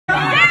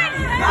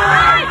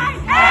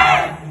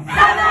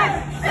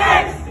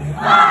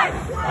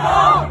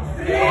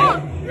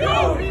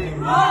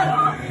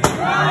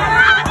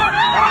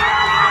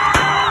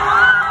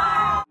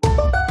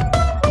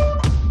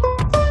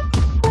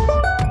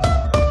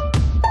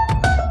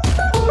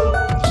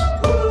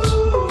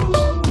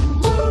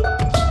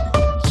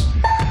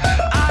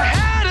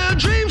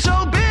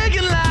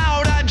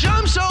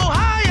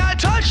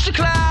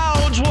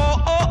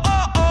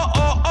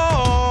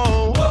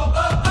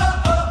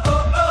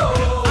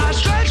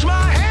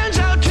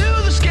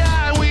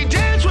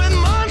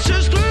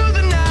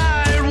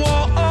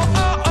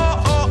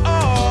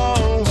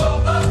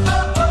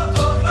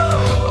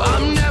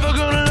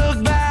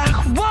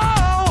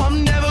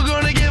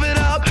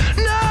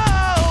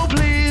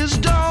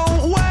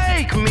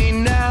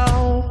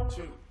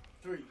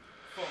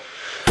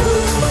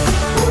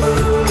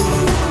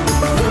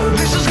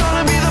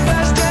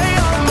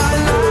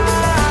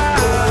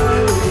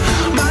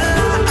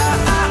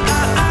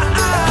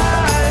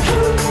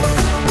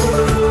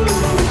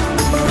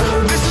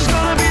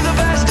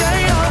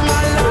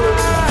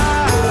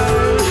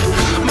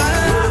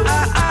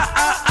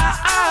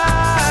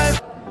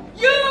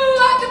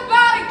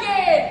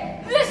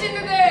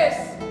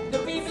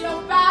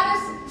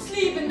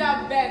sleep in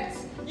their beds.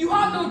 You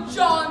have no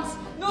chance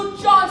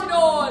at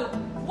all.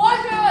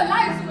 Water your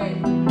lives away.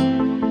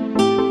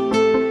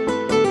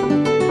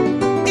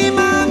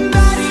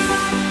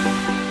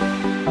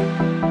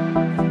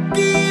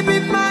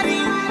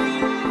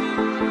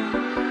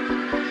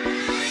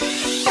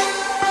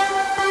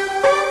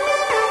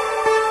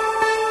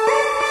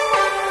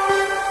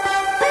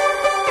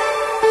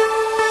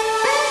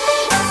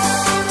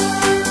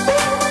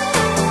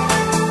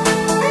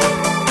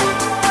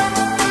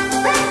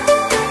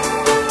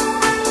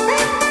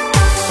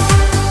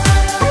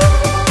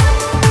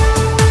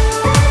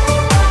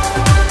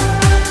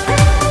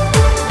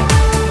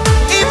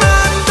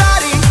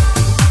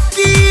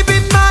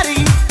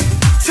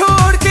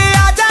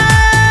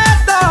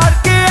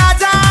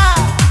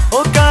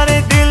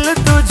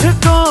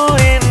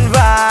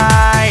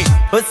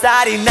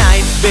 सारी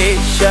night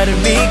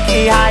बेशर्मी की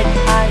हाय,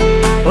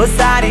 ओ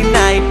सारी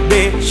night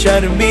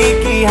बेशर्मी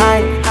की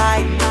हाय।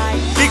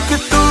 एक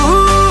तू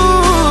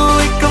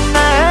एक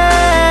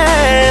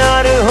मैं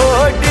और हो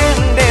डिम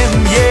डिम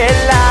ये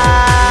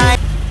light.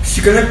 She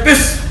gonna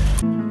piss.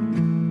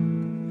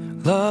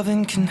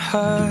 Loving can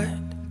hurt.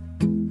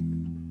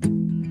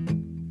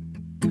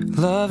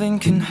 Loving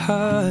can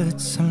hurt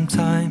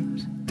sometimes,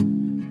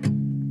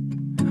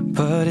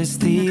 but it's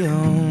the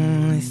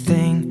only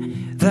thing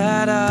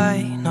that I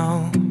know.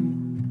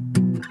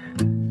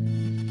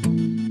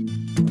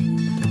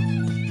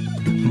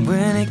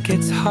 When it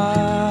gets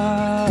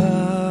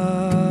hard,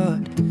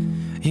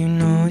 you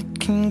know it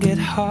can get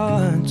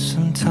hard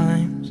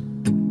sometimes.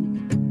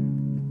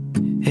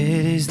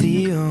 It is the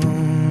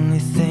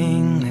only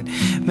thing that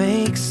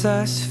makes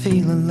us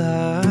feel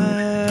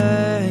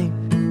alive.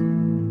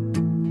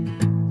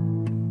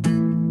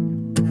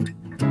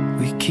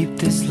 We keep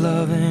this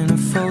love in a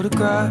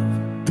photograph.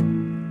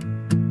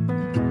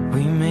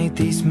 We made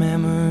these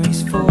memories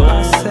for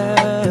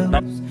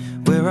ourselves,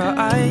 where our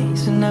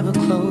eyes are never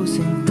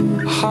closing,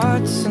 our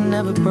hearts are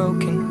never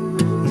broken,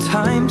 and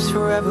time's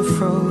forever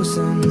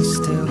frozen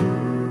still.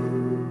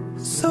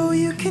 So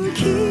you can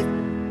keep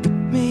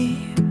me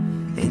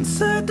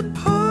inside the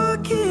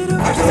pocket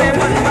of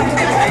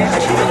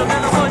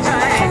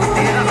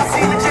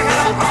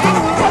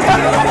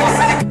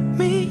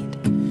meet,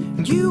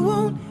 and you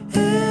won't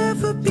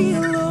ever be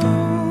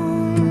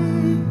alone.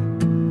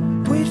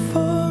 Wait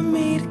for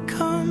me to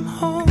come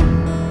home.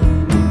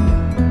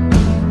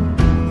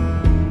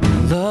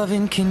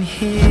 Loving can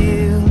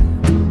heal,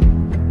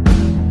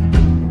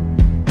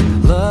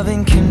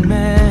 loving can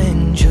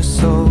mend your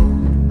soul,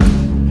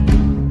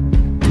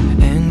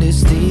 and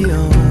it's the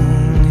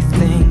only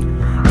thing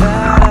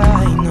that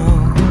I know.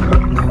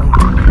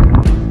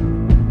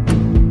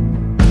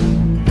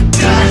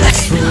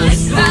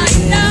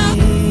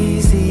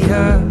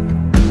 Easier,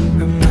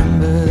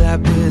 remember that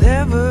with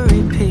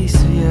every piece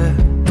of you.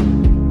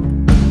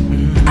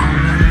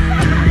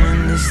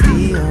 It's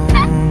the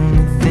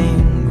only thing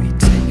we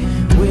take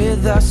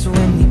with us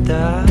when we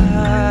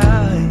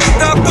die.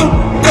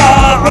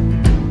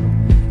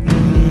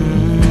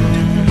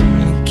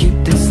 Keep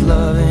this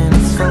love in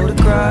its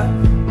photograph.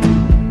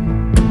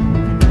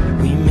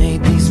 We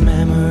made these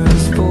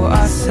memories for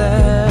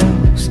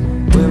ourselves,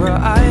 where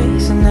our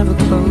eyes are never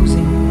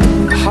closing,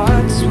 our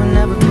hearts were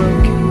never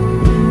broken,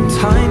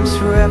 time's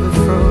forever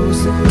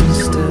frozen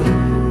still.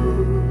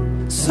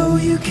 So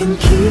you can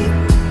keep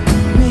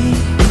me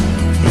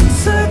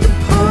inside the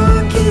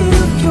pocket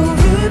of your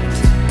ripped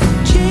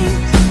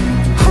jeans,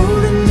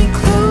 holding me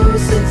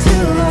close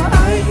until our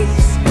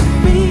eyes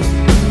meet.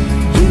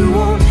 You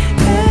won't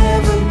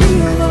ever be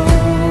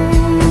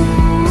alone.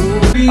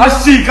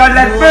 She got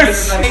that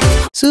piss.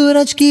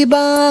 सूरज की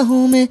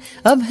बाहों में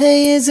अब है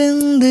ये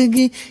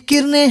जिंदगी,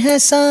 किरणें हैं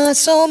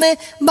सांसों में,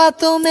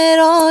 बातों में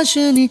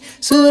रोशनी।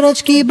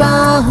 सूरज की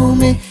बाहों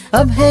में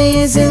अब है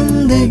ये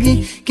जिंदगी,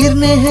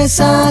 किरणें हैं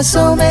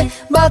सांसों में,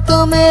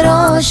 बातों में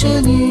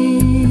रोशनी।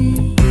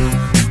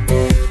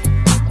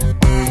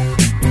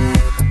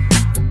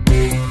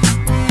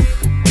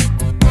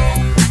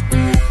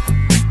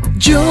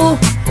 जो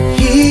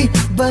ही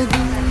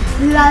बगी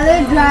Let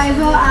it drive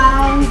her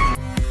out.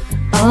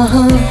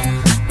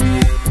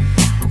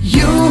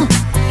 यूं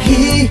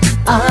ही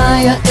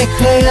आया एक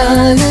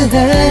ख्याल है।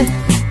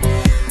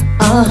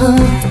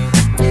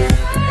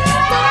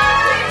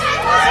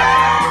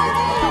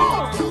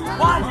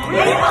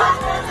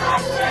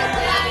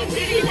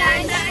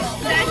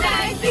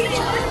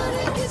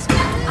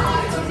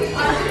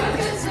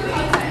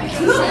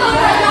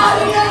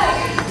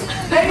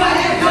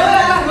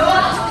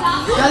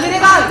 जल्दी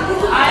निकाल।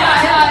 आया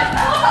आया।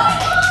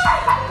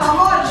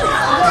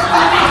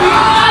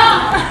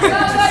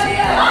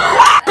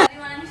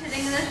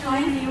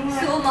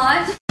 So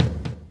much.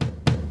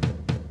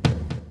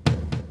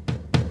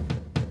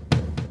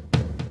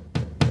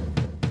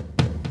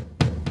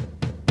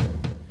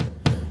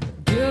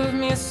 Give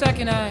me a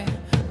second, I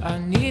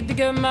need to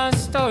get my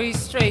story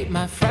straight.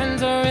 My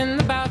friends are in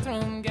the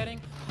bathroom getting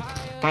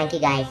higher. Thank you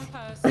guys.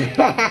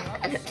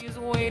 She's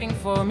waiting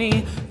for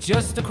me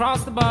just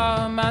across the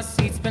bar. My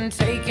seat's been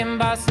taken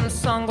by some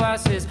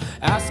sunglasses,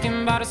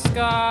 asking about a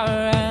scar.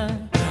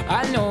 And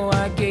I know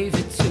I gave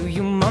it to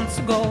you months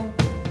ago.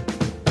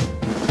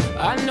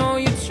 I know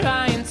you're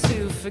trying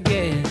to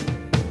forget,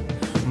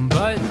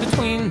 but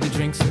between the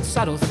drinks and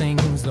subtle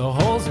things, the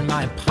holes in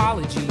my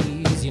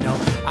apologies, you know,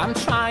 I'm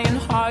trying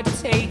hard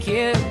to take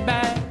it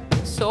back.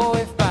 So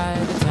if by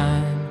the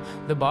time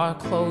the bar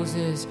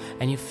closes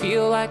and you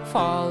feel like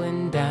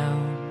falling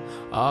down,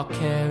 I'll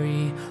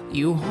carry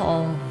you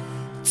home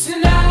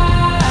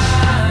tonight.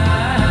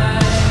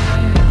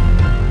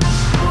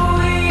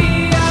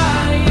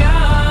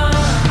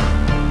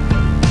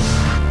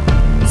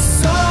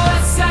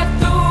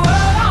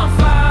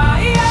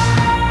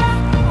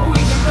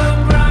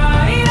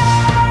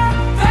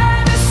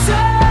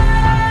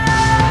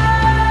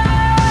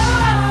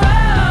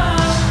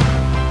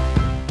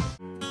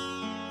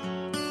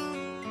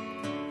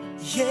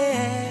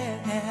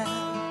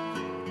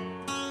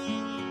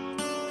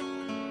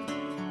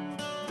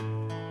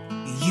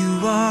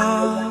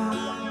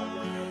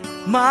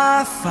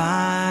 My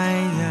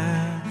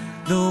fire,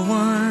 the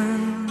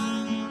one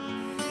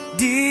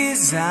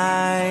desire,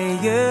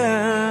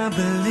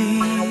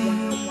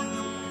 believe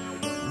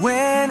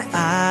when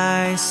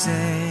I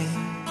say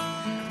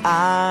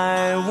I